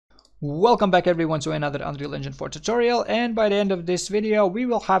Welcome back everyone to another Unreal Engine 4 tutorial, and by the end of this video we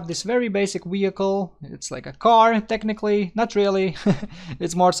will have this very basic vehicle. It's like a car, technically, not really.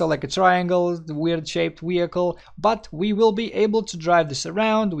 It's more so like a triangle, weird shaped vehicle, but we will be able to drive this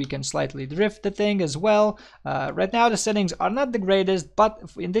around. We can slightly drift the thing as well. Right now the settings are not the greatest, but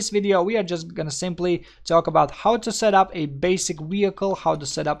in this video we are just gonna simply talk about how to set up a basic vehicle, how to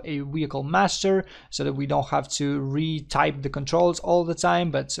set up a vehicle master, so that we don't have to retype the controls all the time,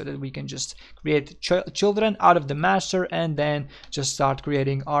 but so that we can just create children out of the master and then just start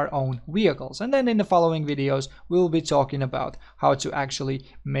creating our own vehicles. And then in the following videos we'll be talking about how to actually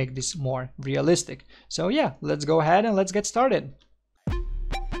make this more realistic. So yeah, let's go ahead and let's get started.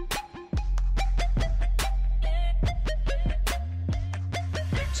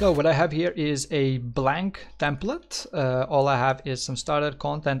 So what I have here is a blank template. All I have is some starter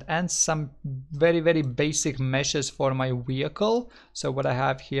content and some very basic meshes for my vehicle. So what I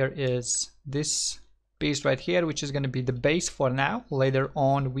have here is this piece right here, which is going to be the base for now. Later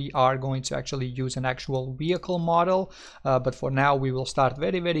on we are going to actually use an actual vehicle model, but for now we will start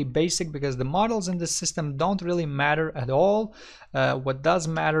very basic, because the models in the system don't really matter at all. What does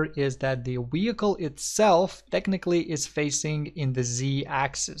matter is that the vehicle itself technically is facing in the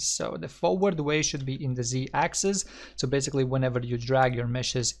z-axis, so the forward way should be in the z-axis. So basically whenever you drag your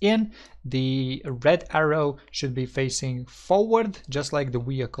meshes in, the red arrow should be facing forward, just like the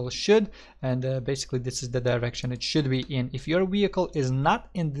vehicle should, and basically this is the direction it should be in. If your vehicle is not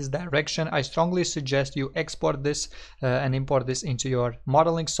in this direction, I strongly suggest you export this and import this into your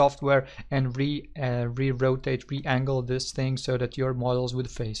modeling software and re-rotate, re-angle this thing so that your models would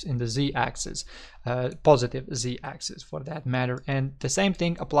face in the z-axis, positive z-axis for that matter. And the same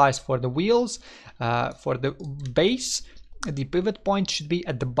thing applies for the wheels. For the base, the pivot point should be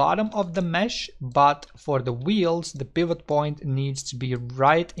at the bottom of the mesh, but for the wheels the pivot point needs to be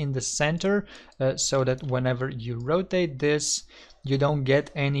right in the center, so that whenever you rotate this you don't get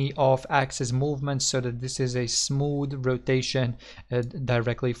any off-axis movement, so that this is a smooth rotation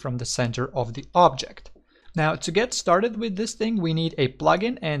directly from the center of the object. Now, to get started with this thing, we need a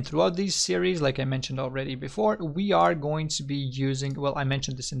plugin, and throughout this series, like I mentioned already before, we are going to be using, well, I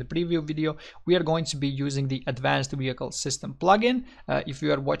mentioned this in the preview video, we are going to be using the Advanced Vehicle System plugin. If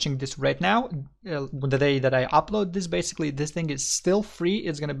you are watching this right now, the day that I upload this, basically this thing is still free.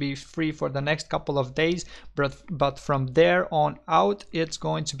 It's going to be free for the next couple of days, but from there on out it's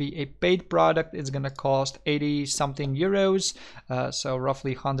going to be a paid product. It's going to cost 80 something euros, so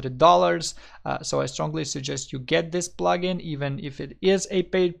roughly $100. So I strongly suggest you get this plugin, even if it is a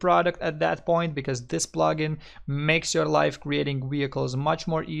paid product at that point, because this plugin makes your life creating vehicles much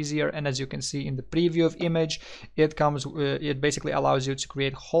more easier. And as you can see in the preview of image, it basically allows you to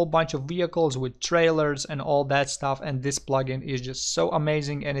create a whole bunch of vehicles with trailers and all that stuff, and this plugin is just so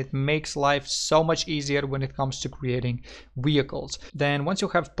amazing and it makes life so much easier when it comes to creating vehicles. Then once you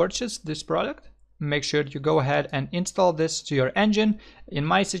have purchased this product, make sure you go ahead and install this to your engine. In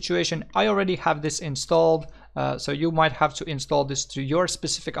my situation, I already have this installed, so you might have to install this to your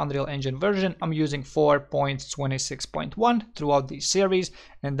specific Unreal Engine version. I'm using 4.26.1 throughout the series.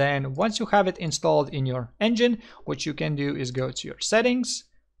 And then once you have it installed in your engine, what you can do is go to your settings,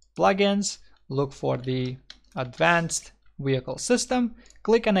 plugins, look for the Advanced Vehicle System,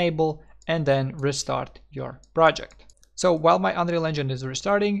 click enable, and then restart your project. So while my Unreal Engine is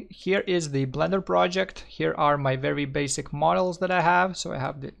restarting, here is the Blender project. Here are my very basic models that I have. So I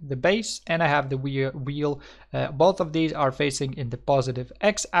have the base and I have the wheel. Both of these are facing in the positive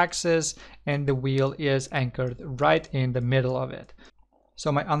x-axis, and the wheel is anchored right in the middle of it. So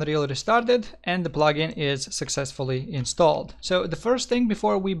my Unreal restarted and the plugin is successfully installed. So the first thing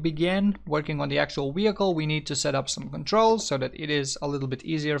before we begin working on the actual vehicle, we need to set up some controls so that it is a little bit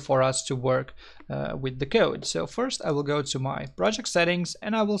easier for us to work with the code. So first I will go to my project settings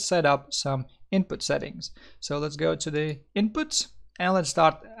and I will set up some input settings. So let's go to the inputs and let's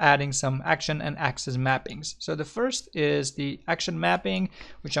start adding some action and axis mappings. So the first is the action mapping,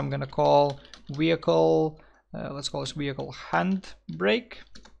 which I'm going to call vehicle. Let's call this vehicle handbrake,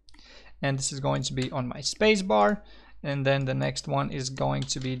 and this is going to be on my space bar. And then the next one is going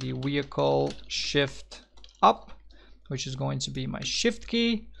to be the vehicle shift up, which is going to be my shift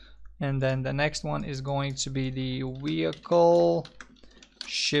key. And then the next one is going to be the vehicle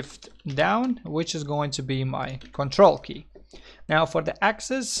shift down, which is going to be my control key. Now for the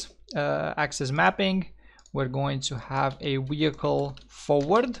axis mapping, we're going to have a vehicle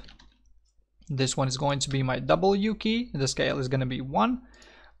forward. This one is going to be my W key. The scale is going to be 1.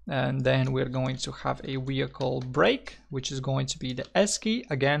 And then we're going to have a vehicle brake, which is going to be the S key.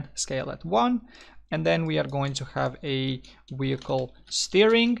 Again, scale at 1. and then we are going to have a vehicle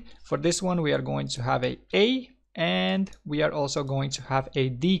steering. For this one we are going to have A, and we are also going to have a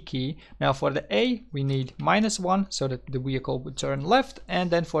D key. Now for the A we need -1 so that the vehicle would turn left,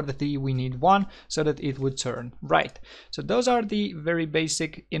 and then for the D we need 1 so that it would turn right. So those are the very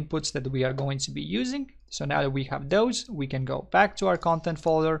basic inputs that we are going to be using. So now that we have those, we can go back to our content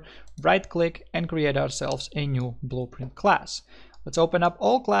folder, right click, and create ourselves a new blueprint class. Let's open up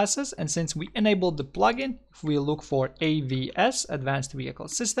all classes, and since we enabled the plugin, if we look for AVS, Advanced Vehicle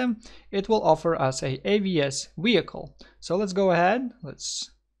System, it will offer us a AVS vehicle. So let's go ahead,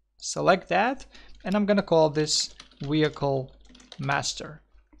 let's select that, and I'm gonna call this Vehicle Master.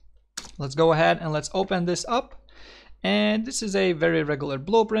 Let's go ahead and let's open this up. And this is a very regular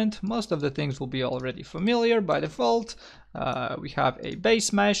blueprint. Most of the things will be already familiar by default. We have a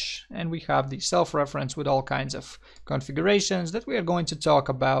base mesh, and we have the self-reference with all kinds of configurations that we are going to talk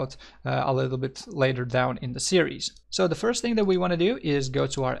about a little bit later down in the series. So the first thing that we want to do is go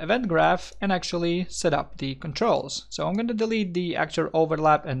to our event graph and actually set up the controls. So I'm going to delete the actor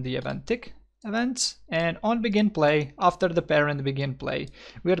overlap and the event tick events, and on begin play, after the parent begin play,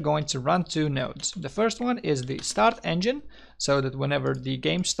 we are going to run 2 nodes. The first one is the start engine, so that whenever the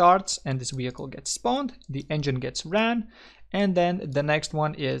game starts and this vehicle gets spawned, the engine gets ran. And then the next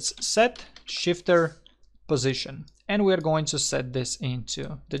one is set shifter position, and we're going to set this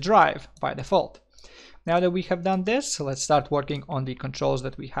into the drive by default. Now that we have done this, let's start working on the controls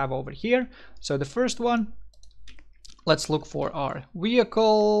that we have over here. So the first one, let's look for our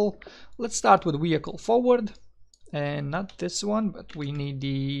vehicle. Let's start with vehicle forward, and not this one, but we need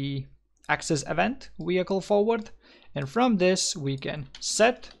the axis event vehicle forward. And from this we can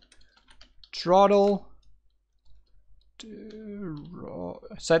set throttle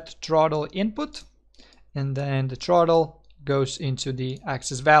input, and then the throttle goes into the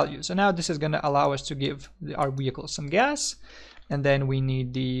axis value. So now this is going to allow us to give our vehicle some gas, and then we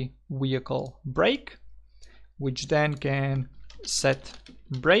need the vehicle brake, which then can set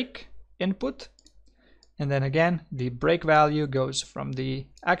brake input, and then again the brake value goes from the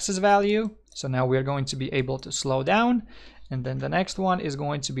axis value. So now we're going to be able to slow down, and then the next one is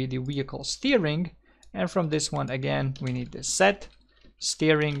going to be the vehicle steering, and from this one again we need the set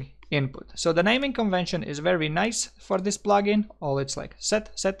steering input. So the naming convention is very nice for this plugin. All it's like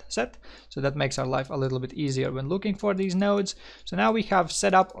set, set, set. So that makes our life a little bit easier when looking for these nodes. So now we have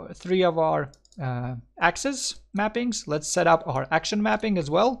set up 3 of our axis mappings. Let's set up our action mapping as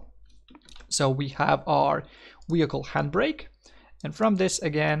well. So we have our vehicle handbrake, and from this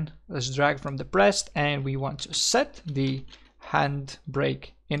again, let's drag from the pressed, and we want to set the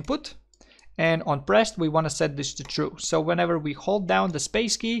handbrake input. And on pressed, we want to set this to true. So whenever we hold down the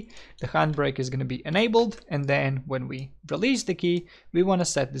space key, the handbrake is going to be enabled. And then when we release the key, we want to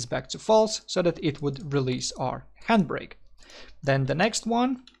set this back to false so that it would release our handbrake. Then the next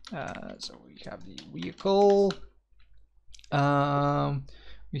one, so we have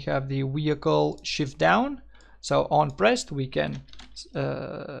the vehicle, shift down. So on pressed, we can,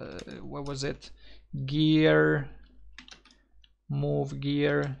 what was it? Gear, move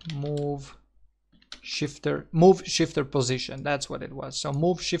shifter position. That's what it was. So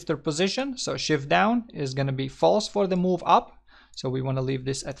move shifter position. So shift down is going to be false for the move up. So we want to leave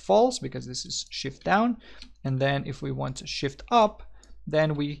this at false because this is shift down. And then if we want to shift up,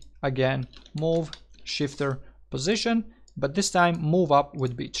 then we again move shifter position. But this time move up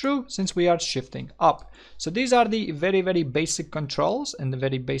would be true since we are shifting up. So these are the very, very basic controls and the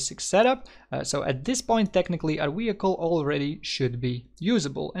very basic setup. So at this point, technically our vehicle already should be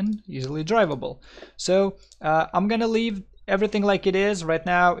usable and easily drivable. So I'm gonna leave everything like it is right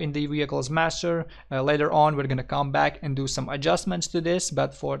now in the vehicles master. Later on, we're gonna come back and do some adjustments to this,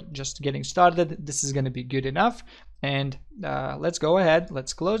 but for just getting started, this is gonna be good enough. And let's go ahead,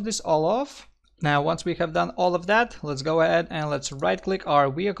 let's close this all off. Now, once we have done all of that, let's go ahead and let's right click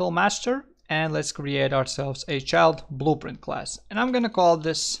our vehicle master and let's create ourselves a child blueprint class. And I'm going to call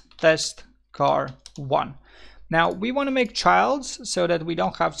this test car 1. Now, we want to make childs so that we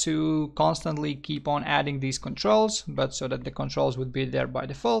don't have to constantly keep on adding these controls, but so that the controls would be there by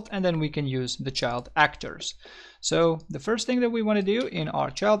default, and then we can use the child actors. So the first thing that we want to do in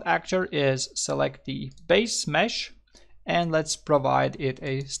our child actor is select the base mesh and let's provide it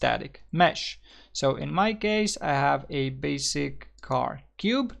a static mesh. So in my case, I have a basic car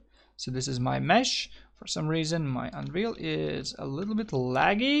cube. So this is my mesh. For some reason, my Unreal is a little bit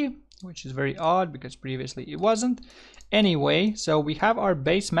laggy, which is very odd because previously it wasn't. Anyway, so we have our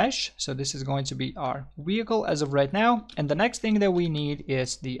base mesh. So this is going to be our vehicle as of right now. And the next thing that we need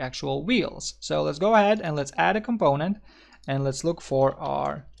is the actual wheels. So let's go ahead and let's add a component and let's look for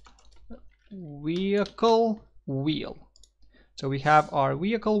our vehicle wheel. So we have our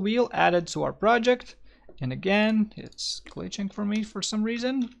vehicle wheel added to our project. And again, it's glitching for me for some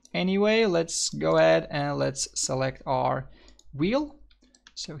reason. Anyway, let's go ahead and let's select our wheel.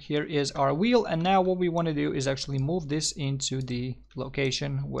 So here is our wheel, and now what we want to do is actually move this into the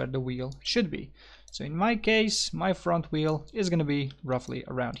location where the wheel should be. So in my case, my front wheel is going to be roughly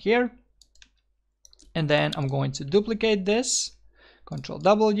around here. And then I'm going to duplicate this, Control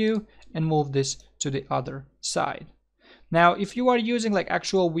W, and move this to the other side. Now, if you are using like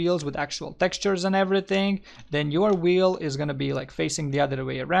actual wheels with actual textures and everything, then your wheel is going to be like facing the other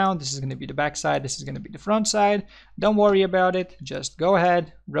way around. This is going to be the back side. This is going to be the front side. Don't worry about it. Just go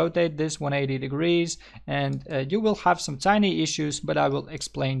ahead, rotate this 180 degrees, and you will have some tiny issues, but I will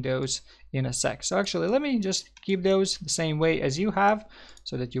explain those in a sec. So actually, let me just keep those the same way as you have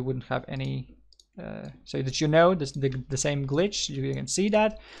so that you wouldn't have any, so that you know the same glitch. You can see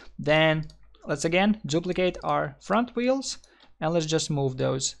that. Then let's again duplicate our front wheels and let's just move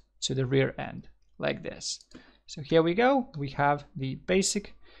those to the rear end like this. So here we go. We have the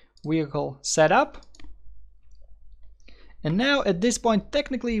basic vehicle set up. And now at this point,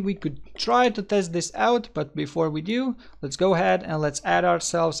 technically we could try to test this out, but before we do, let's go ahead and let's add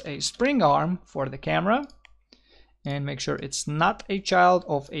ourselves a spring arm for the camera and make sure it's not a child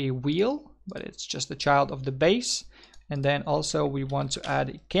of a wheel, but it's just a child of the base. And then also we want to add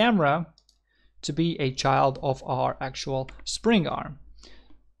a camera to be a child of our actual spring arm.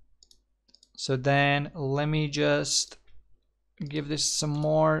 So then let me just give this some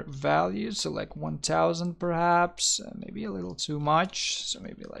more values, so like 1000 perhaps, maybe a little too much, so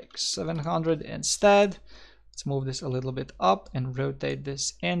maybe like 700 instead. Let's move this a little bit up and rotate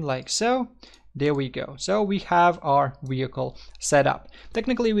this in like so. There we go. So we have our vehicle set up.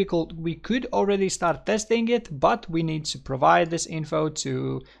 Technically we could already start testing it, but we need to provide this info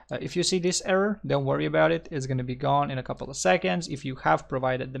to, if you see this error, don't worry about it. It's going to be gone in a couple of seconds. If you have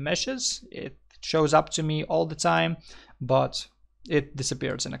provided the meshes, it shows up to me all the time, but it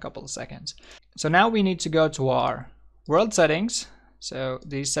disappears in a couple of seconds. So now we need to go to our world settings. So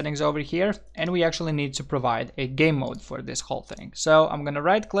these settings over here, and we actually need to provide a game mode for this whole thing. So I'm going to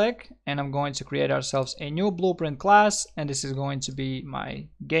right click and I'm going to create ourselves a new blueprint class, and this is going to be my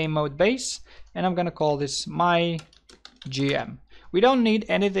game mode base, and I'm going to call this my GM. We don't need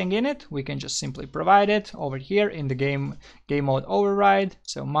anything in it. We can just simply provide it over here in the game mode override.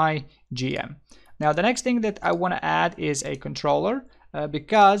 So my GM. Now the next thing that I want to add is a controller.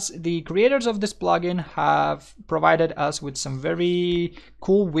 Because the creators of this plugin have provided us with some very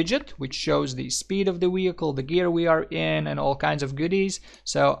cool widget which shows the speed of the vehicle, the gear we are in, and all kinds of goodies.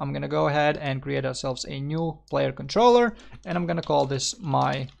 So I'm gonna go ahead and create ourselves a new player controller, and I'm gonna call this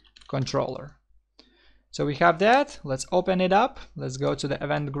my controller. So we have that. Let's open it up. Let's go to the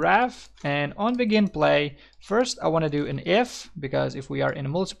event graph, and on begin play, first I want to do an if, because if we are in a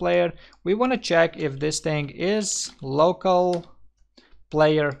multiplayer, we want to check if this thing is local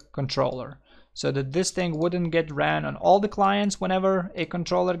player controller, so that this thing wouldn't get ran on all the clients whenever a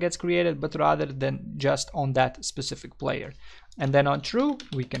controller gets created, but rather than just on that specific player. And then on true,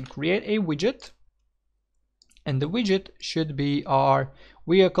 we can create a widget, and the widget should be our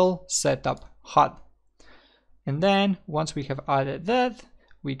vehicle setup HUD. And then once we have added that,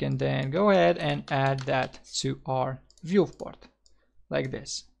 we can then go ahead and add that to our viewport like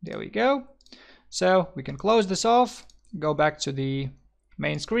this. There we go. So we can close this off, go back to the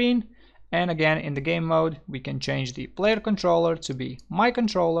main screen, and again in the game mode we can change the player controller to be my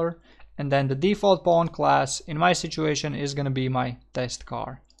controller, and then the default pawn class in my situation is going to be my test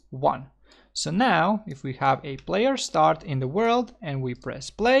car 1. So now if we have a player start in the world and we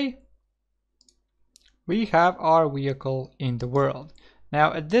press play, we have our vehicle in the world.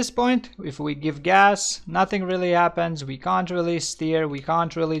 Now at this point, if we give gas, nothing really happens. We can't really steer, we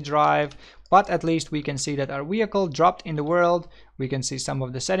can't really drive, but at least we can see that our vehicle dropped in the world. We can see some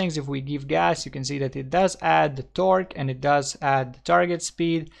of the settings. If we give gas, you can see that it does add the torque and it does add the target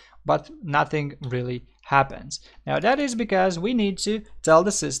speed, but nothing really happens. Now that is because we need to tell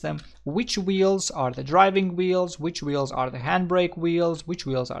the system which wheels are the driving wheels, which wheels are the handbrake wheels, which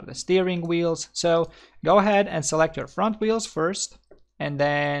wheels are the steering wheels. So go ahead and select your front wheels first, and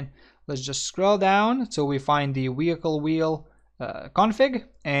then let's just scroll down till we find the vehicle wheel config,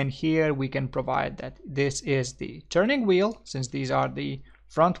 and here we can provide that this is the turning wheel, since these are the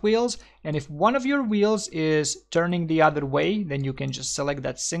front wheels, and if one of your wheels is turning the other way, then you can just select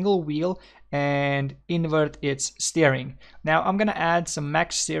that single wheel and invert its steering. Now I'm gonna add some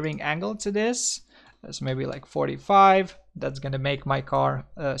max steering angle to this, So maybe like 45. That's gonna make my car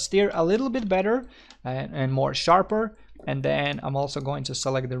steer a little bit better and more sharper. And then I'm also going to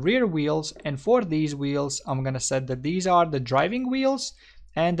select the rear wheels, and for these wheels I'm gonna set that these are the driving wheels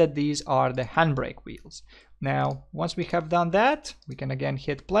and that these are the handbrake wheels. Now once we have done that, we can again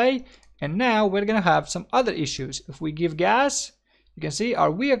hit play, and now we're gonna have some other issues. If we give gas, you can see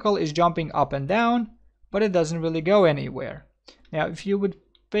our vehicle is jumping up and down, but it doesn't really go anywhere. Now if you would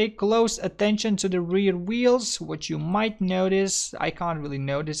pay close attention to the rear wheels, what you might notice, I can't really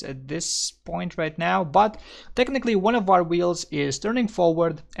notice at this point right now, but technically one of our wheels is turning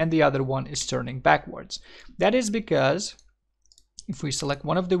forward and the other one is turning backwards. That is because if we select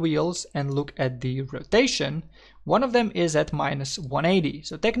one of the wheels and look at the rotation, one of them is at minus 180.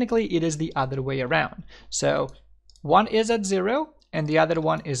 So technically it is the other way around. So one is at 0 and the other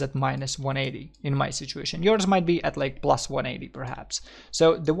one is at minus 180 in my situation. Yours might be at like plus 180 perhaps.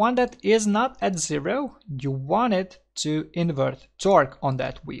 So the one that is not at 0, you want it to invert torque on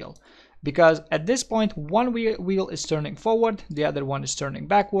that wheel. Because at this point, one wheel is turning forward, the other one is turning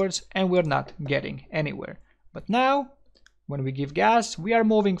backwards, and we're not getting anywhere. But now, when we give gas, we are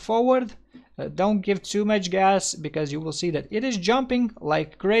moving forward. Don't give too much gas because you will see that it is jumping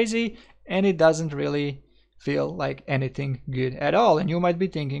like crazy and it doesn't really feel like anything good at all. And you might be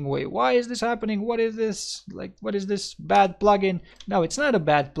thinking, wait, why is this happening? What is this? Like, what is this bad plugin? No, it's not a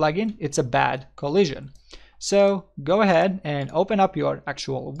bad plugin, it's a bad collision. So go ahead and open up your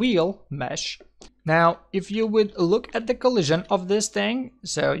actual wheel mesh. Now, if you would look at the collision of this thing,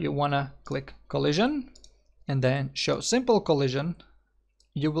 so you want to click collision and then show simple collision,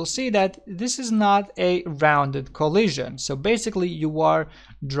 you will see that this is not a rounded collision. So basically you are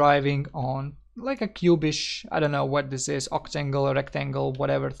driving on like a cubish, I don't know what this is, octangle, rectangle,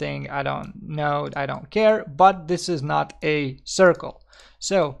 whatever thing, I don't know, I don't care, but this is not a circle.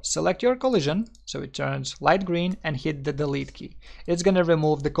 So select your collision, so it turns light green, and hit the delete key. It's gonna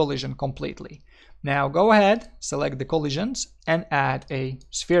remove the collision completely. Now go ahead, select the collisions and add a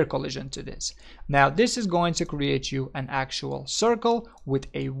sphere collision to this. Now this is going to create you an actual circle with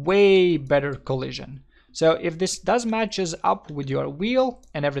a way better collision. So if this does matches up with your wheel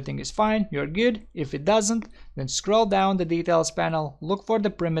and everything is fine, you're good. If it doesn't, then scroll down the details panel, look for the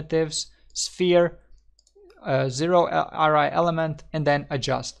primitives, sphere, 0 RI element, and then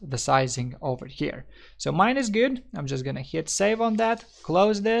adjust the sizing over here. So mine is good. I'm just gonna hit save on that,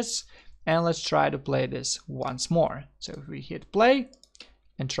 close this, and let's try to play this once more. So if we hit play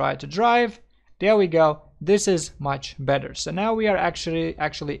and try to drive, there we go. This is much better. So now we are actually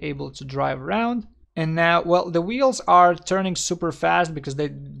able to drive around. And now, well, the wheels are turning super fast because they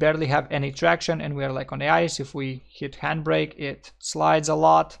barely have any traction and we are like on the ice. If we hit handbrake, it slides a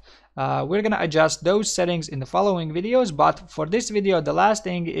lot. We're gonna adjust those settings in the following videos, but for this video, the last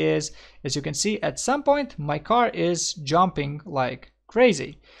thing is, as you can see, at some point, my car is jumping like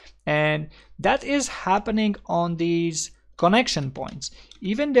crazy. And that is happening on these connection points.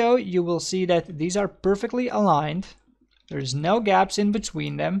 Even though you will see that these are perfectly aligned, there's no gaps in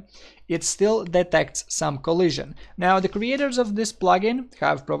between them, it still detects some collision. Now, the creators of this plugin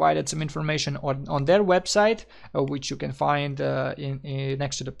have provided some information on their website, which you can find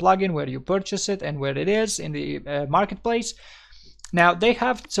next to the plugin where you purchase it and where it is in the marketplace. Now, they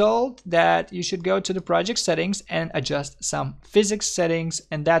have told that you should go to the project settings and adjust some physics settings,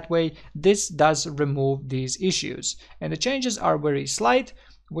 and that way this does remove these issues. And the changes are very slight.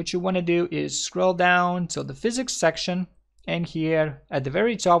 What you want to do is scroll down to the physics section, and here at the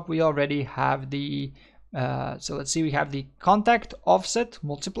very top we already have the so let's see, we have the contact offset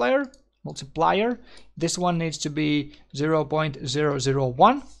multiplier. This one needs to be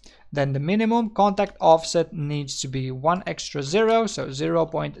 0.001. Then the minimum contact offset needs to be 1 extra 0, so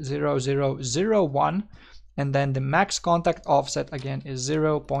 0.0001, and then the max contact offset again is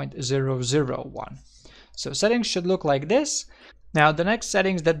 0.001. So settings should look like this. Now the next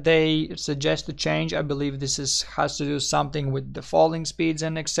settings that they suggest to change, I believe this has to do something with the falling speeds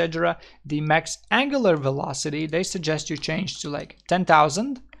and etc. The max angular velocity, they suggest you change to like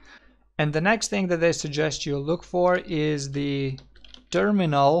 10,000. And the next thing that they suggest you look for is the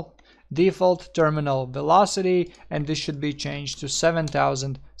default terminal velocity, and this should be changed to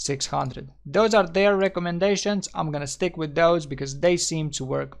 7,600. Those are their recommendations. I'm gonna stick with those because they seem to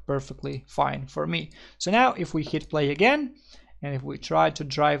work perfectly fine for me. So now if we hit play again, and if we try to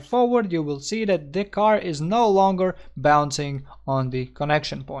drive forward, you will see that the car is no longer bouncing on the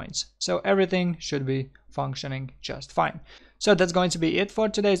connection points. So everything should be functioning just fine. So that's going to be it for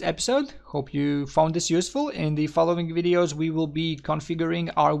today's episode. Hope you found this useful. In the following videos, we will be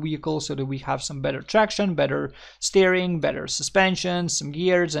configuring our vehicle so that we have some better traction, better steering, better suspension, some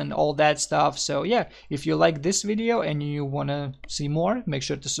gears and all that stuff. So yeah, if you like this video and you want to see more, make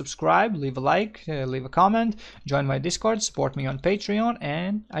sure to subscribe, leave a like, leave a comment, join my Discord, support me on Patreon,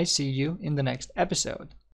 and I see you in the next episode.